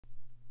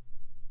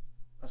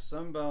a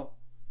Sun Belt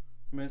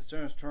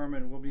Mid-South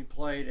tournament will be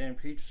played in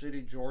Peach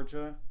City,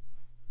 Georgia,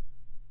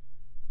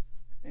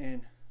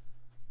 and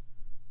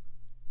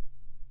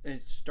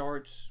it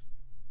starts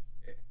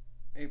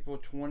April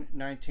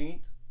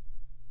 19th,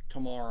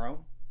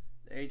 tomorrow.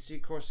 The 8th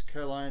seed Coastal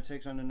Carolina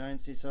takes on the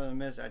 9th seed Southern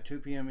Miss at 2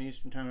 p.m.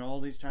 Eastern Time, and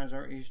all these times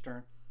are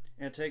Eastern.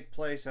 And it takes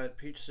place at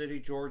Peach City,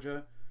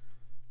 Georgia,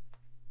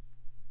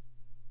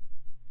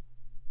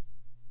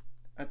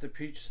 at the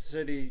Peach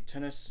City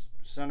Tennis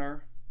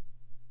Center.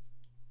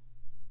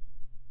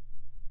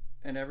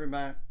 And every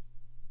match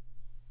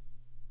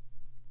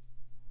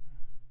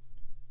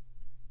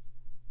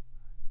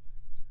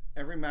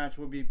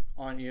will be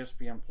on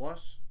ESPN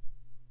Plus,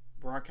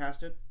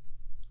 broadcasted.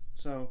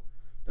 So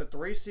the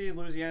 3 seed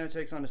Louisiana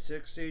takes on the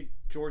 6 seed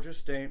Georgia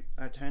State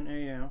at 10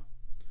 a.m.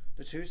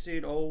 The 2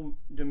 seed Old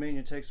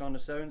Dominion takes on the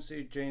 7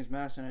 seed James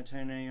Madison at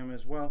 10 a.m.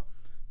 as well.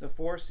 The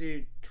 4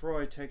 seed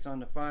Troy takes on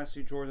the 5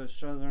 seed Georgia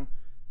Southern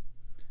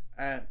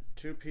at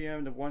 2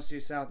 p.m. The 1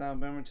 seed South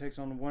Alabama takes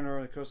on the winner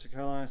of the Coastal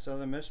Carolina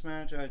Southern Miss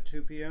match at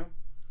 2 p.m.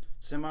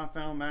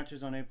 Semifinal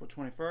matches on April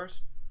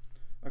 21st.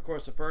 Of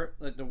course,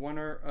 the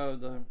winner of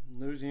the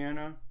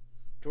Louisiana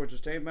Georgia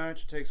State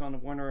match takes on the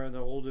winner of the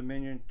Old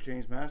Dominion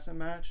James Madison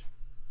match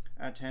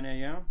at 10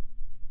 a.m.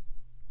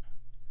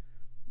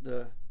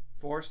 The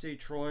 4 seed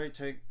Troy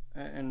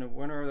and the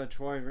winner of the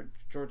Troy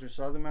Georgia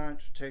Southern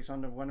match takes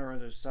on the winner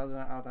of the Southern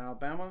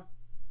Alabama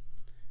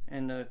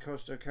and the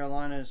Coastal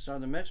Carolina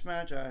Southern Miss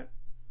match at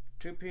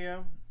 2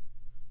 p.m.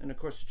 And of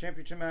course, the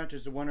championship match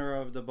is the winner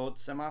of the both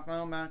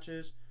semifinal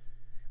matches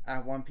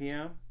at 1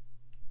 p.m.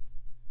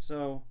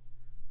 So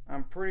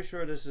I'm pretty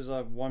sure this is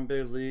a one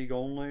big league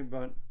only,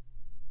 but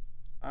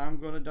I'm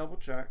going to double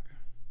check.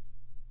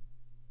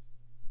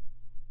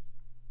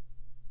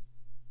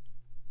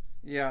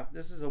 Yeah,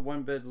 this is a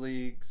one bid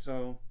league,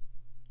 so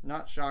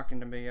not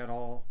shocking to me at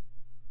all.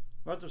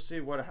 But to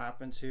see what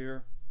happens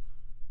here,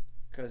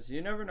 because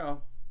you never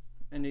know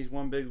in these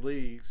one big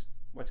leagues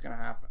what's going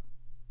to happen.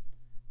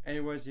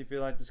 Anyways, if you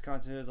like this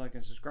content, like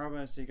and subscribe,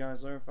 and see you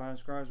guys later. 5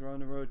 subscribers, we're on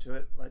the road to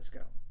it. Let's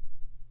go.